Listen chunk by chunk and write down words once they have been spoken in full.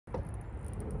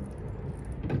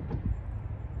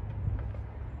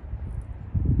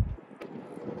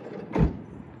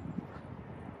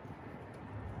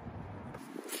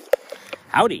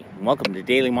Howdy, and welcome to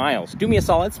Daily Miles. Do me a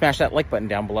solid, smash that like button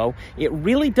down below. It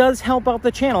really does help out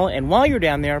the channel, and while you're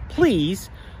down there, please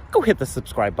go hit the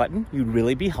subscribe button. You'd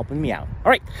really be helping me out.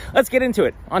 All right, let's get into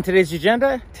it. On today's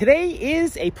agenda, today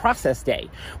is a process day,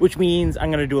 which means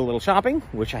I'm gonna do a little shopping,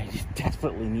 which I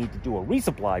desperately need to do a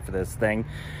resupply for this thing.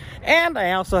 And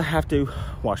I also have to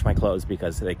wash my clothes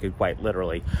because they could quite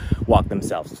literally walk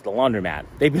themselves to the laundromat.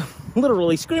 They've been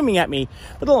literally screaming at me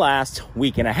for the last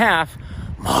week and a half,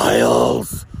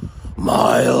 Miles,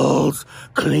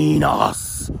 clean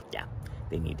us. Yeah,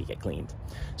 they need to get cleaned.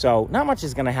 So not much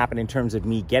is going to happen in terms of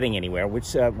me getting anywhere,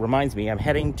 which reminds me, I'm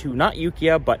heading to not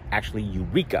Ukiah, but actually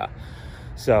Eureka.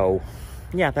 So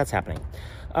yeah, that's happening.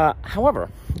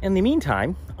 However, in the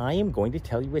meantime, I am going to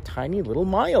tell you a tiny little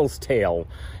Miles tale,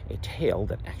 a tale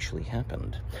that actually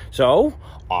happened. So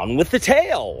on with the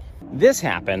tale. This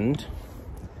happened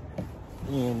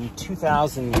in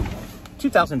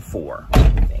 2004, I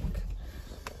think.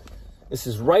 This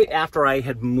is right after I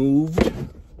had moved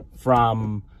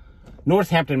from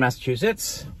Northampton,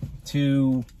 Massachusetts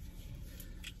to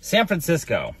San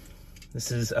Francisco.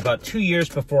 This is about 2 years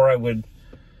before I would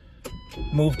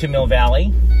move to Mill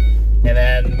Valley and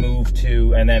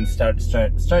then start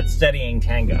studying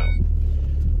tango.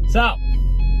 So,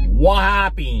 what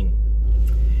happened?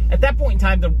 At that point in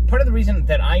time, part of the reason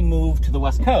that I moved to the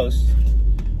West Coast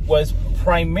was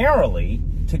primarily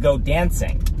to go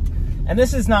dancing. And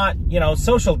this is not,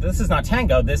 social, this is not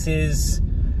tango, this is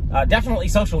definitely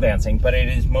social dancing, but it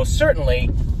is most certainly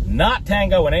not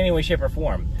tango in any way, shape, or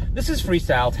form. This is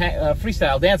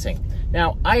freestyle dancing.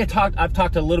 Now, I've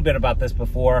talked a little bit about this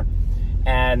before,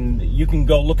 and you can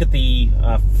go look at the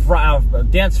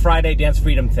Dance Friday, Dance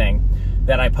Freedom thing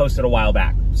that I posted a while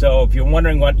back. So if you're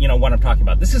wondering what I'm talking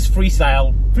about, this is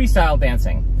freestyle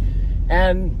dancing.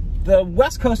 And the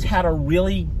West Coast had a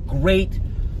really great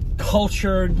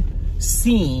cultured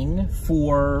scene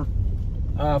for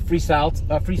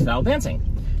freestyle dancing.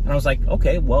 And I was like,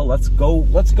 okay, well, let's go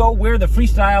where the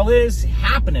freestyle is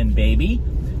happening, baby.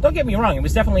 Don't get me wrong, it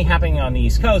was definitely happening on the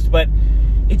East Coast, but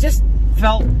it just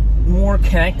felt more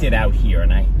connected out here,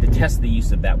 and I detest the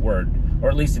use of that word, or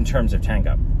at least in terms of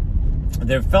tango.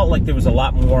 There felt like there was a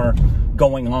lot more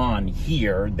going on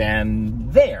here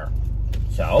than there.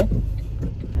 So,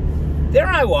 there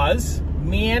I was,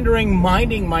 meandering,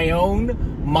 minding my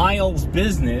own Miles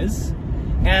business,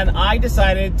 and I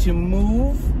decided to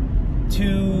move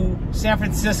to San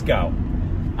Francisco.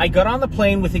 I got on the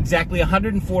plane with exactly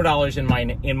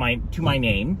 $104 to my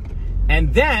name,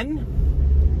 and then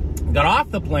got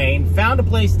off the plane, found a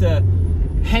place to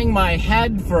hang my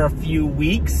head for a few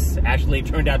weeks. Actually, it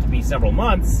turned out to be several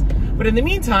months. But in the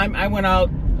meantime, I went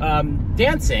out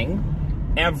dancing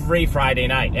every Friday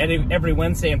night, every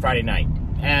Wednesday and Friday night.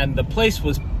 And the place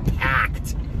was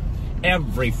packed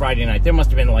every Friday night. There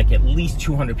must have been like at least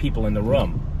 200 people in the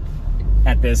room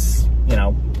at this,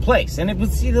 place. And it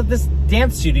was this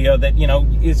dance studio that,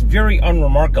 is very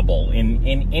unremarkable in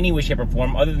any way, shape, or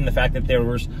form, other than the fact that there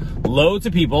was loads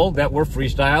of people that were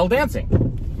freestyle dancing.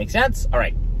 Make sense? All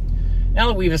right. Now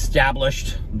that we've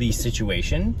established the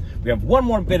situation, we have one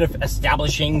more bit of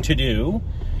establishing to do,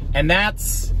 and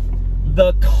that's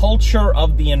the culture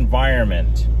of the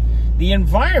environment. The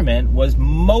environment was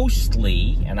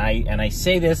mostly, and I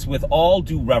say this with all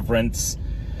due reverence,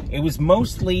 it was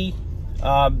mostly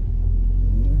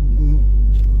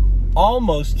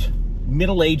almost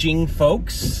middle-aging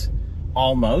folks.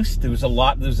 Almost. There was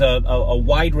a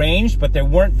wide range, but there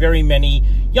weren't very many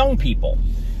young people.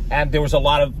 And there was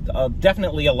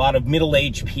definitely a lot of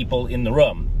middle-aged people in the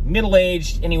room.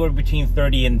 Middle-aged, anywhere between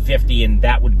 30 and 50, and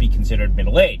that would be considered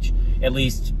middle-aged, at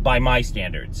least by my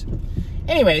standards.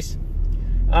 Anyways,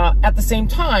 at the same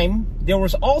time, there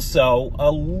was also a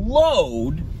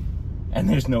load, and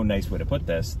there's no nice way to put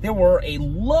this, there were a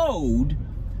load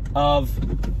of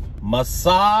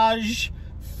massage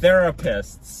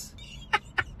therapists.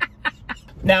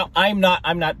 Now, I'm not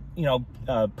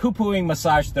poo-pooing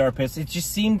massage therapists. It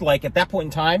just seemed like at that point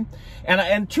in time,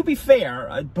 and to be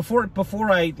fair, before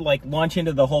I launch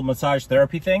into the whole massage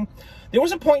therapy thing, there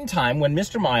was a point in time when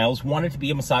Mr. Miles wanted to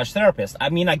be a massage therapist. I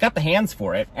mean, I got the hands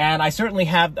for it, and I certainly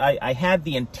I had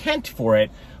the intent for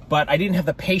it, but I didn't have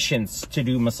the patience to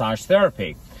do massage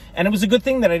therapy. And it was a good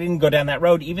thing that I didn't go down that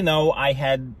road, even though I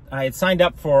had signed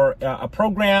up for a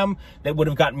program that would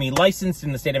have gotten me licensed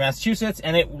in the state of Massachusetts,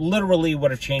 and it literally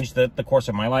would have changed the course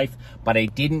of my life. But I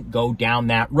didn't go down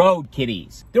that road,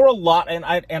 kiddies. There were a lot, and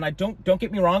I don't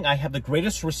get me wrong, I have the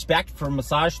greatest respect for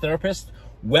massage therapists,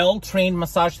 well-trained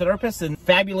massage therapists, and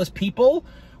fabulous people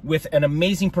with an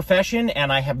amazing profession,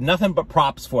 and I have nothing but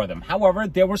props for them. However,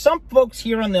 there were some folks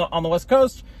here on the West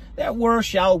Coast that were,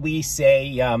 shall we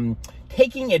say,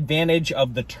 taking advantage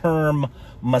of the term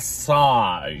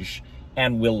massage.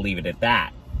 And we'll leave it at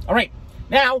that. All right,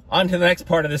 now on to the next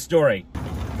part of the story.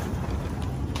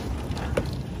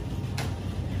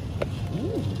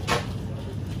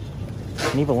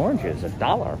 Navel orange is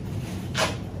 $1.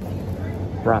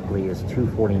 Broccoli is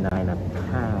 $2.49 a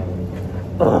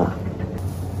pound. Ugh.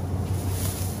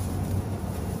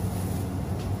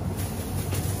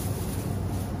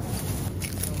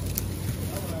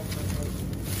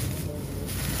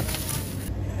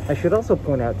 I should also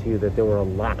point out to you that there were a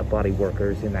lot of body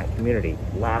workers in that community.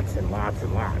 Lots and lots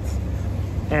and lots.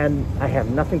 And I have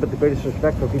nothing but the greatest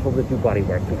respect for people that do body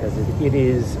work, because it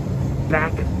is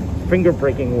back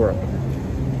finger-breaking work,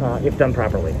 if done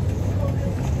properly.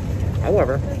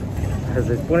 However, as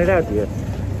I pointed out to you,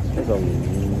 there's a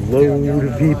load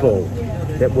of people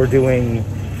that were doing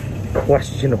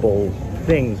questionable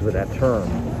things with that term,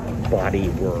 body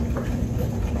work.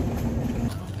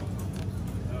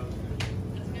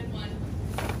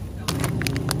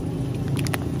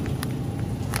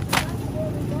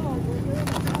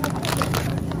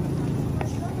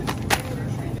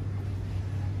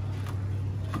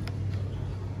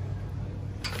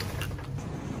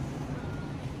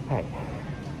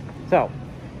 So,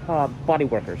 body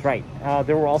workers, right.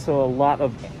 There were also a lot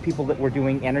of people that were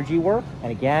doing energy work.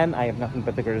 And again, I have nothing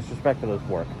but the greatest respect for those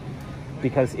work,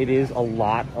 because it is a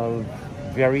lot of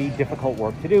very difficult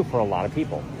work to do for a lot of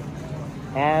people.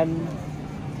 And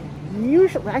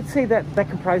usually, I'd say that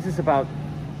comprises about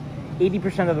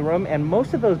 80% of the room. And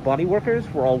most of those body workers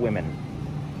were all women.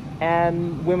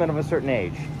 And women of a certain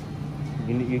age.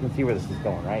 You can see where this is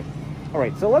going, right? All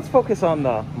right, so let's focus on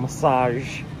the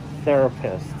massage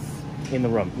therapists in the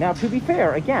room. Now, to be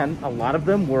fair, again, a lot of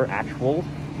them were actual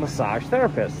massage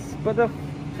therapists, but a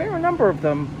fair number of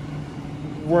them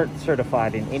weren't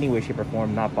certified in any way, shape, or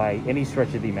form, not by any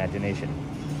stretch of the imagination.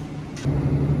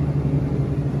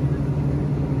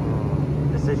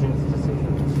 Decisions.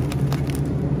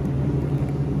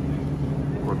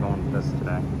 We're going with this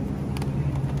today.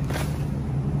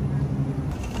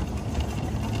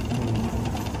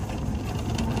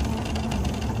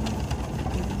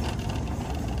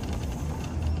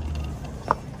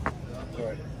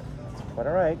 But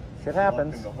all right, shit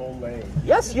happens. The whole lane.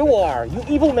 Yes, you are, you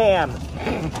evil man.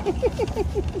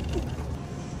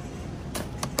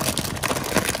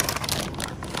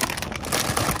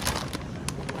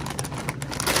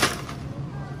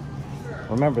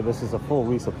 Remember, this is a full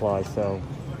resupply, so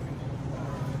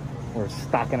we're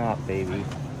stocking up, baby.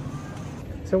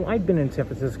 So I'd been in San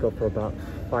Francisco for about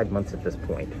 5 months at this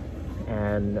point.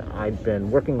 And I'd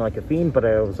been working like a fiend, but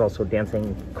I was also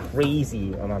dancing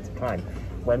crazy amounts of time.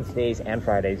 Wednesdays and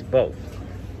Fridays, both.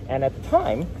 And at the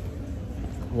time,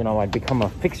 you know, I'd become a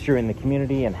fixture in the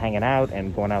community and hanging out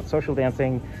and going out social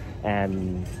dancing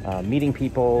and meeting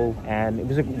people. And it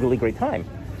was a really great time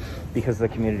because the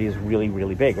community is really,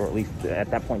 really big, or at least at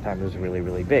that point in time, it was really,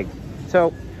 really big.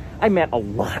 So I met a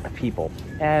lot of people.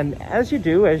 And as you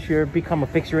do, as you become a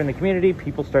fixture in the community,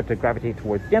 people start to gravitate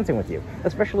towards dancing with you,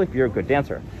 especially if you're a good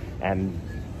dancer. And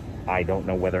I don't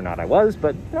know whether or not I was,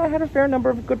 but you know, I had a fair number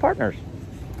of good partners.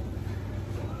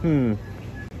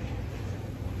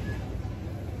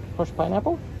 Crushed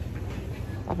pineapple?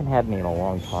 I haven't had any in a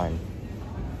long time.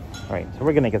 All right, so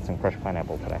we're gonna get some crushed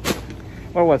pineapple today.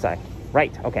 Where was I?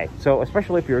 Right, okay, so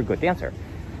especially if you're a good dancer.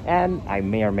 And I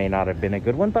may or may not have been a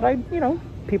good one, but you know,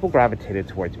 people gravitated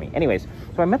towards me. Anyways,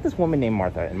 so I met this woman named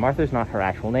Martha, and Martha's not her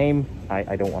actual name.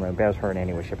 I don't want to embarrass her in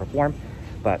any way, shape, or form,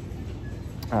 but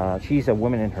she's a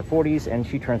woman in her 40s, and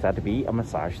she turns out to be a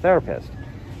massage therapist.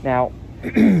 Now,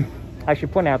 I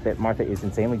should point out that Martha is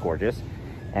insanely gorgeous,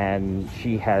 and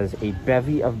she has a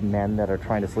bevy of men that are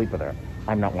trying to sleep with her.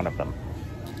 I'm not one of them,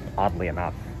 oddly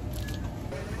enough.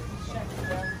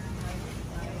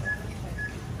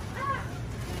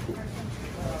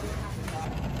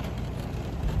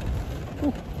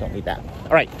 Ooh, don't need that.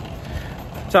 All right,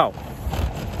 so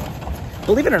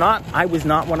believe it or not, I was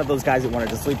not one of those guys that wanted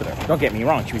to sleep with her. Don't get me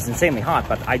wrong, she was insanely hot,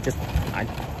 but I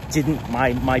didn't,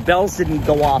 my bells didn't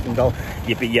go off and go,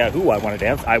 yippee yahoo, I want to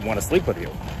dance, I want to sleep with you.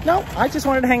 No, I just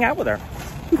wanted to hang out with her.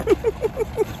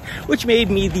 Which made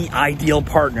me the ideal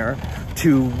partner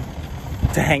to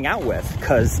hang out with,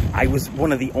 because I was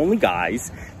one of the only guys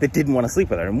that didn't want to sleep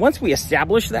with her. And once we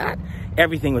established that,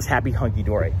 everything was happy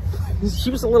hunky-dory.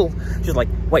 She was like,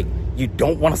 wait, you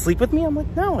don't want to sleep with me? I'm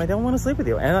like, no, I don't want to sleep with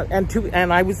you.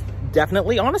 And I was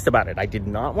definitely honest about it. I did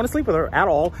not want to sleep with her at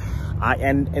all.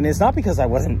 And it's not because I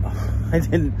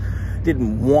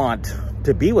didn't want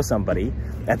to be with somebody.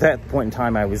 At that point in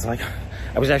time, I was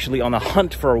actually on the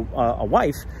hunt for a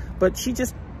wife, but she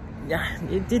just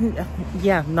it didn't,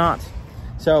 yeah, not.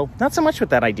 So, not so much with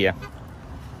that idea.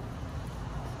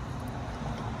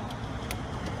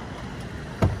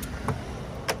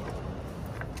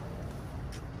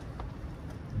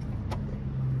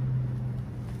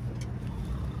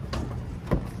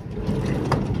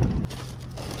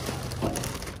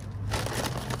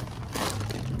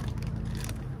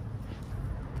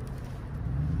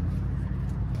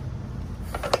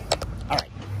 All right,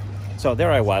 so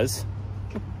there I was,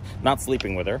 not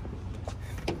sleeping with her.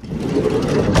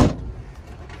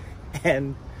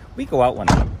 And we go out one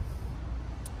night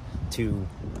to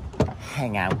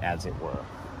hang out, as it were.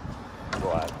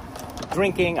 Go out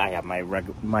drinking. I have my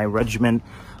regimen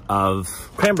of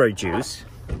cranberry juice,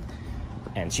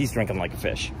 and she's drinking like a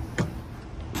fish.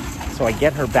 So I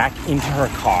get her back into her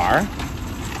car,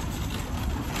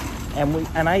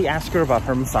 and I ask her about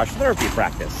her massage therapy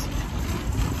practice.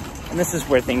 And this is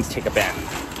where things take a bend.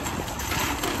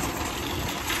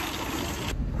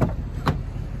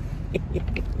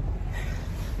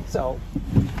 So,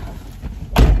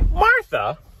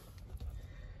 Martha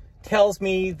tells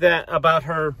me that about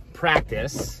her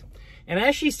practice, and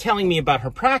as she's telling me about her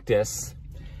practice,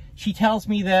 she tells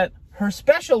me that her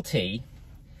specialty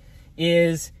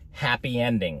is happy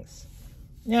endings.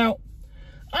 Now,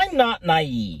 I'm not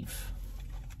naive,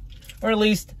 or at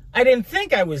least I didn't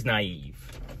think I was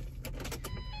naive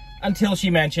until she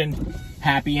mentioned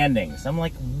happy endings. I'm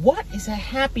like, what is a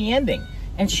happy ending?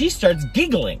 And she starts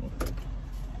giggling.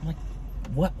 I'm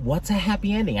like, what's a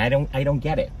happy ending? I don't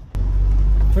get it.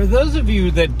 For those of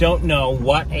you that don't know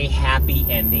what a happy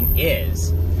ending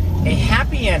is, a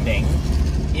happy ending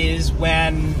is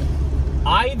when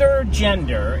either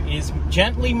gender is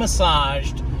gently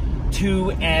massaged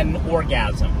to an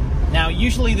orgasm. Now,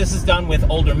 usually this is done with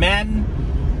older men,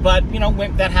 but you know,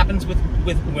 that happens with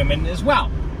women as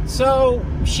well. So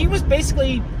she was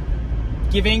basically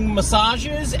giving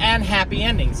massages and happy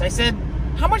endings. I said,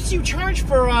 how much do you charge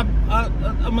for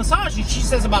a massage? And she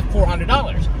says about $400.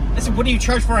 I said, what do you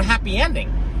charge for a happy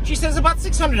ending? She says about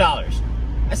 $600.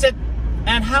 I said,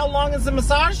 and how long is the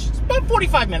massage? It's about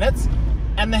 45 minutes.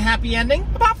 And the happy ending?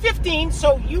 About 15.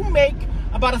 So you make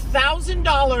about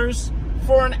 $1,000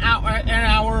 for an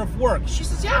hour of work. She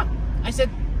says, yeah. I said,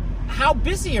 how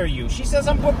busy are you? She says,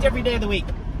 I'm booked every day of the week.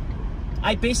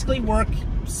 I basically work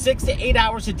 6 to 8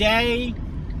 hours a day,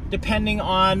 depending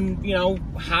on, you know,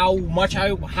 how much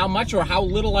or how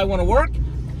little I want to work.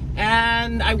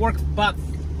 And I work about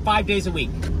 5 days a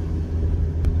week.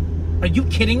 Are you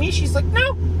kidding me? She's like,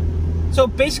 no. So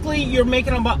basically, you're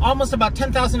making almost about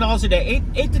 $10,000 a day,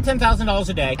 $8,000 to $10,000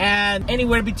 a day, and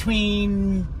anywhere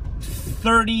between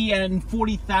 $30,000 and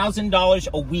 $40,000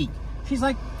 a week. She's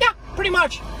like, yeah, pretty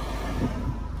much.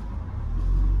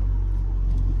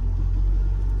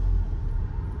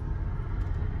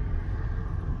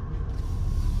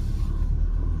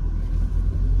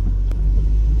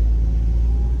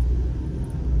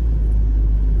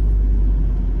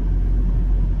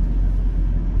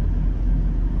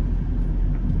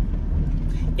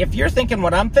 If you're thinking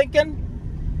what I'm thinking,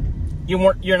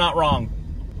 you're not wrong.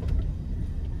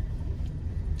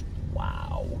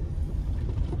 Wow.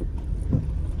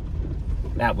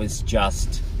 That was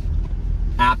just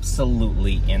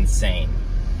absolutely insane.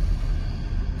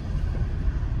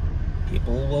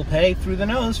 People will pay through the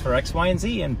nose for X, Y, and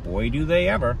Z, and boy, do they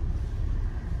ever.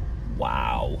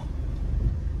 Wow.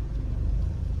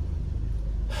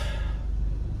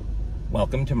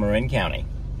 Welcome to Marin County.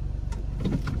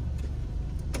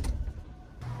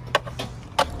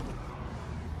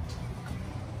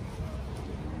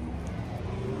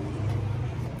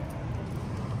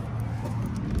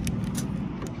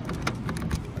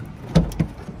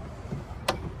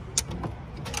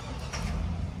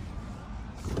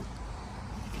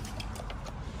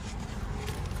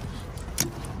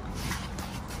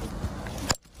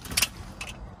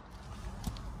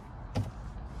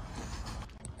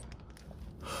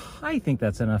 I think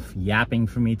that's enough yapping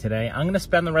for me today. I'm going to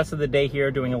spend the rest of the day here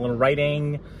doing a little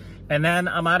writing, and then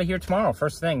I'm out of here tomorrow,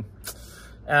 first thing.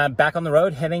 Back on the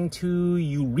road, heading to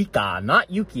Eureka,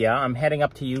 not Ukiah. I'm heading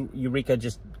up to Eureka,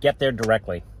 just get there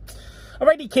directly.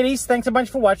 Alrighty, kiddies, thanks a bunch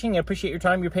for watching. I appreciate your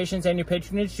time, your patience, and your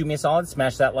patronage. Do me a solid,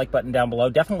 smash that like button down below.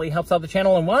 Definitely helps out the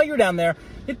channel, and while you're down there,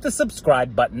 hit the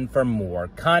subscribe button for more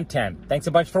content. Thanks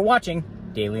a bunch for watching.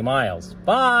 Daily Miles.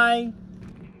 Bye!